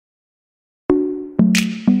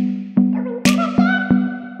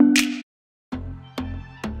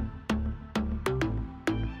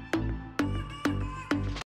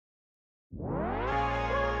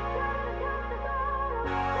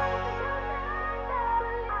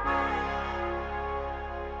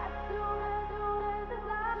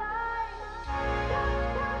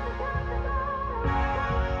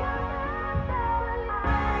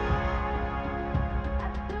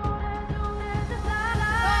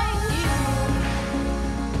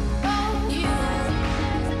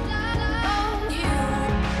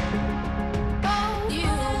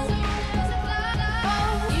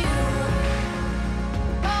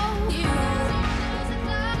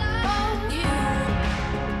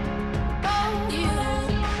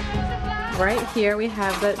right here we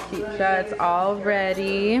have the pizza. It's all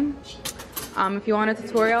ready. If you want a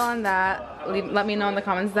tutorial on that, let me know in the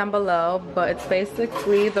comments down below. But it's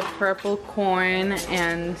basically the purple corn,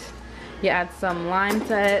 and you add some lime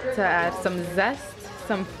to it to add some zest,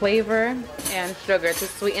 some flavor, and sugar to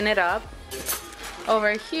sweeten it up.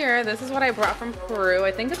 Over here, this is what I brought from Peru.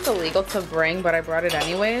 I think it's illegal to bring, but I brought it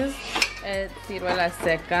anyways. It's ciruela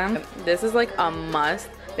seca. This is like a must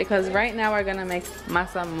because right now we're gonna make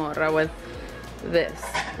mazamorra with this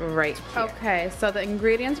right here. Okay, so the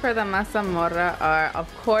ingredients for the mazamorra are, of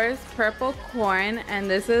course, purple corn, and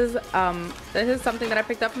this is something that I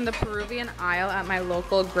picked up from the Peruvian aisle at my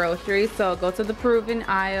local grocery. So go to the Peruvian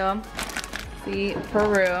aisle, see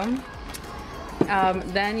Peru.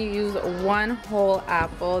 Then you use 1 whole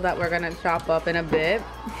apple that we're gonna chop up in a bit.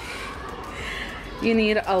 You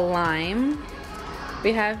need a lime.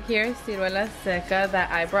 We have here ciruela seca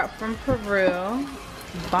that I brought from Peru,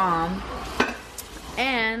 bomb,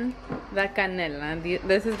 and the canela.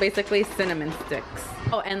 This is basically cinnamon sticks.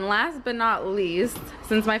 Oh, and last but not least,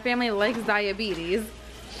 since my family likes diabetes,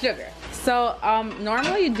 sugar. So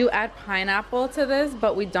normally you do add pineapple to this,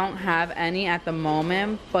 but we don't have any at the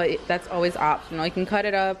moment, but that's always optional. You can cut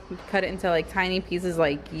it up, cut it into like tiny pieces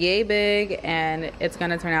like yay big, and it's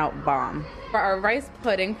gonna turn out bomb. For our rice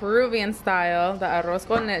pudding, Peruvian style, the arroz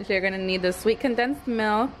con leche, you're gonna need the sweet condensed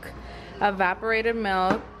milk, evaporated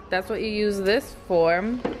milk, that's what you use this for,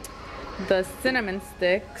 the cinnamon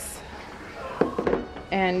sticks,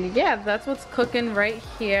 and yeah, that's what's cooking right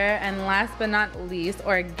here. And last but not least,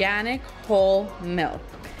 organic whole milk.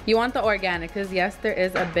 You want the organic because yes, there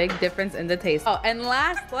is a big difference in the taste. Oh, and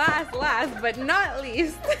last but not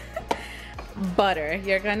least, butter.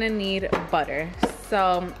 You're gonna need butter.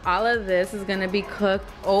 So all of this is gonna be cooked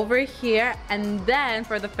over here, and then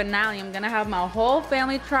for the finale, I'm gonna have my whole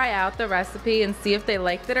family try out the recipe and see if they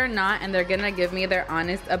liked it or not, and they're gonna give me their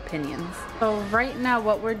honest opinions. So right now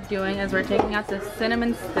what we're doing is we're taking out the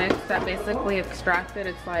cinnamon sticks that basically extracted,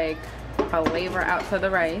 it's like a flavor out to the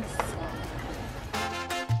rice.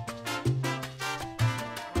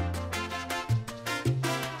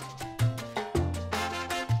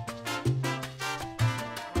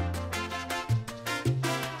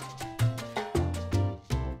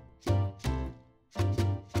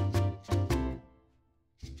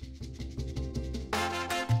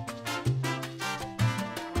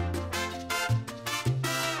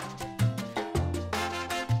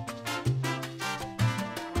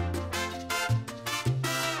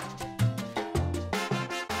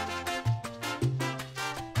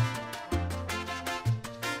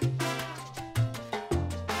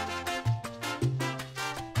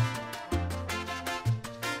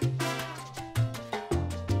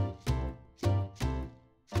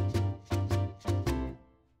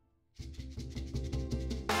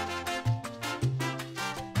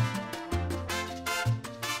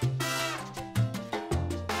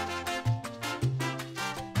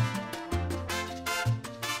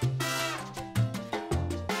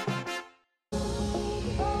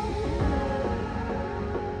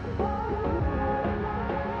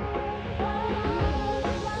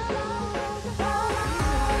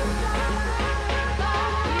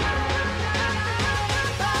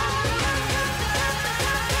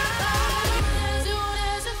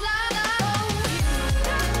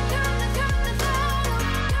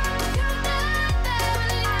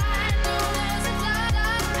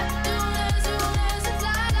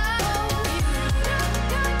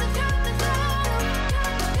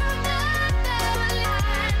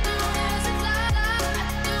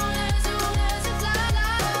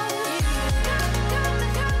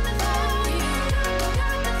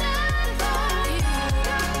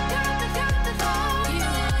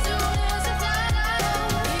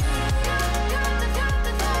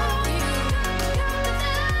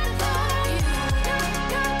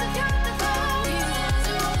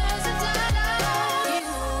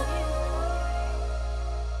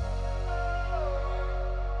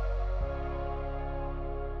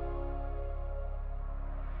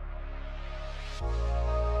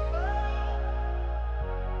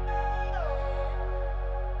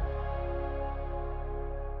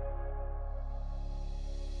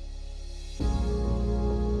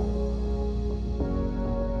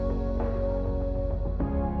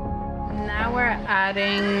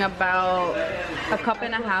 Adding about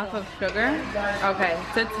 1.5 cups of sugar. Okay,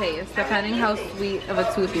 to taste, depending how sweet of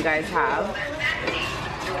a tooth you guys have.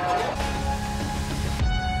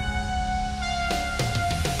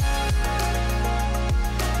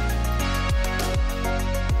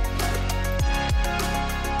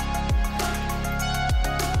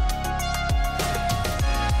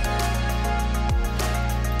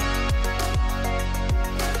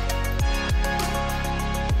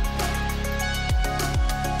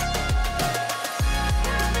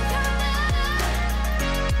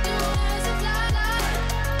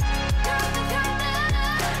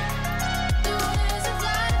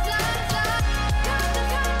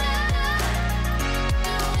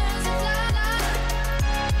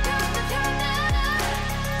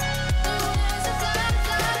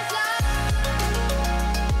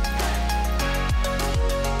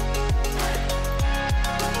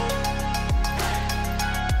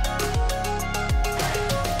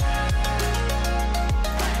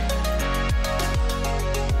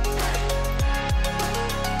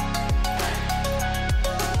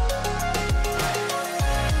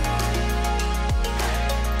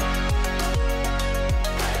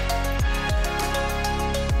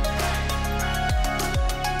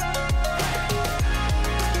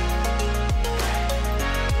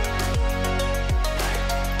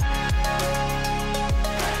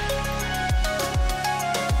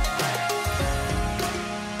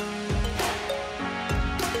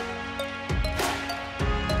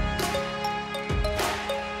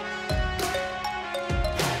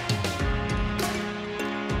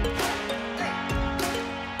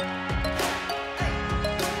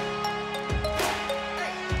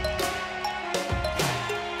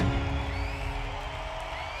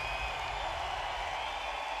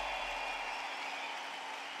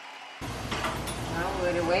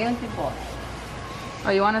 Oh,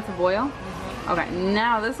 you want it to boil? Mm-hmm. Okay,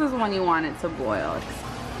 now this is when you want it to boil.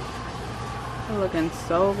 It's looking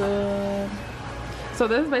so good. So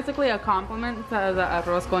this is basically a complement to the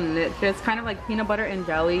arroz con leche. It's kind of like peanut butter and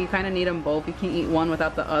jelly. You kind of need them both. You can't eat one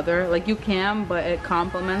without the other. Like you can, but it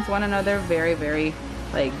complements one another very, very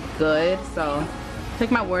like good. So take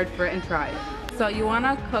my word for it and try it. So you want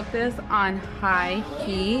to cook this on high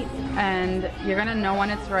heat, and you're gonna know when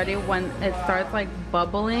it's ready when it starts like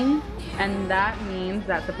bubbling, and that means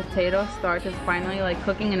that the potato starch is finally like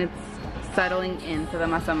cooking and it's settling into the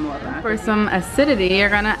mazamorra. For some acidity, you're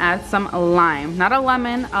gonna add some lime. Not a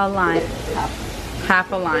lemon, a lime.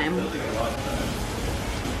 Half a lime.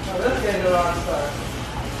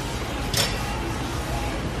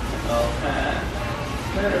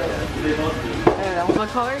 The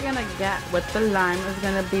color you're gonna get with the lime is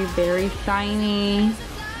gonna be very shiny,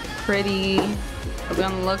 pretty. It's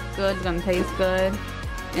gonna look good, it's gonna taste good,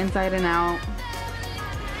 inside and out.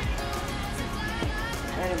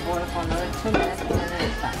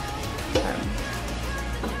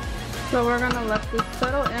 So we're gonna let this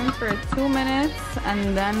settle in for 2 minutes,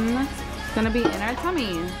 and then it's gonna be in our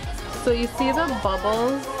tummy. So you see the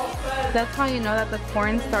bubbles? That's how you know that the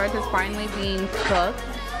cornstarch is finally being cooked.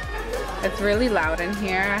 It's really loud in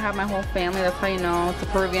here. I have my whole family. That's how you know it's a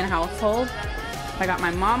Peruvian household. I got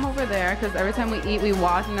my mom over there because every time we eat, we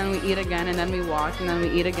wash and then we eat again, and then we wash and then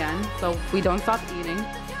we eat again. So we don't stop eating.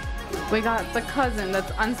 We got the cousin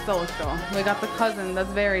that's unsocial. We got the cousin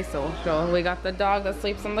that's very social. We got the dog that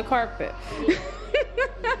sleeps on the carpet.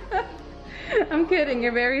 I'm kidding,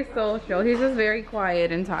 you're very social. He's just very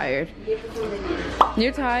quiet and tired.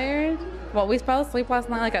 You're tired? Well, we fell asleep last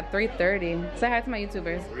night like at 3:30. Say hi to my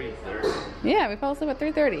YouTubers. 3:30? Yeah, we fell asleep at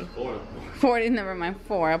 3:30. 40, never mind,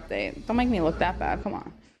 4 update. Don't make me look that bad, come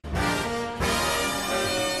on.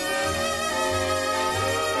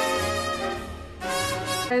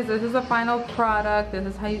 Guys, this is the final product. This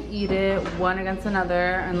is how you eat it, one against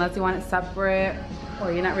another, unless you want it separate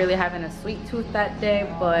or you're not really having a sweet tooth that day.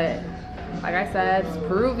 But like I said, it's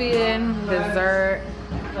Peruvian dessert.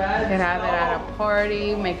 You can have it at a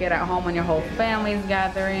party, make it at home when your whole family's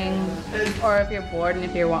gathering, or if you're bored and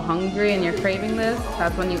if you're hungry and you're craving this,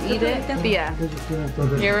 that's when you eat it. But yeah,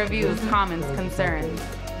 your reviews, comments, concerns.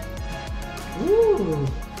 Ooh.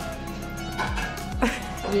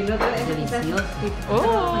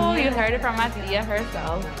 Oh, you heard it from my tia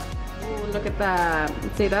herself. Ooh, look at that.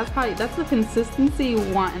 See, that's the consistency you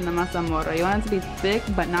want in the mazamorra. You want it to be thick,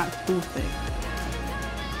 but not too thick.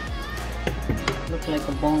 Looks like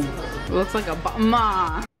a bomb. Looks like a bomb.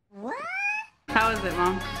 Ma! What? How is it,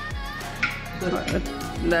 Mom? Good.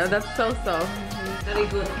 That's so-so. Very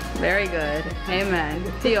good. Very good. Amen.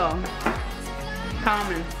 Tio,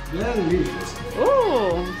 comments. Very delicious.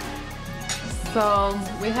 Ooh! So,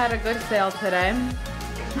 we had a good sale today.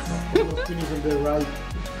 Almost finished on the right.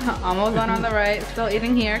 Almost done on the right. Still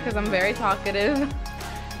eating here because I'm very talkative.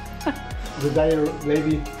 The diet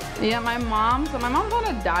lady. Yeah, my mom's on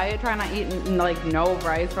a diet trying to eat like no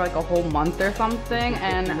rice for like a whole month or something,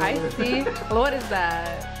 and I see, what is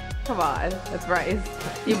that? Come on, it's rice.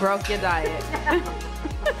 You broke your diet. That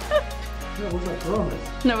was a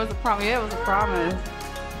promise. No, it was a promise. Yeah, it was a promise.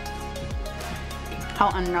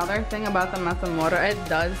 Oh, another thing about the mazamorra, it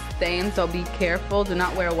does stain, so be careful. Do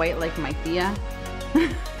not wear white like my tia.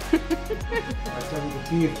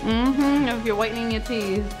 If you're whitening your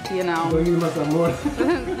teeth, you know. Don't eat mazamorra.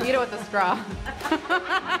 Eat it with a straw.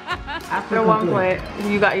 After one plate,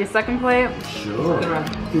 you got your second plate? Sure.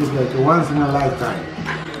 It's like a once in a lifetime.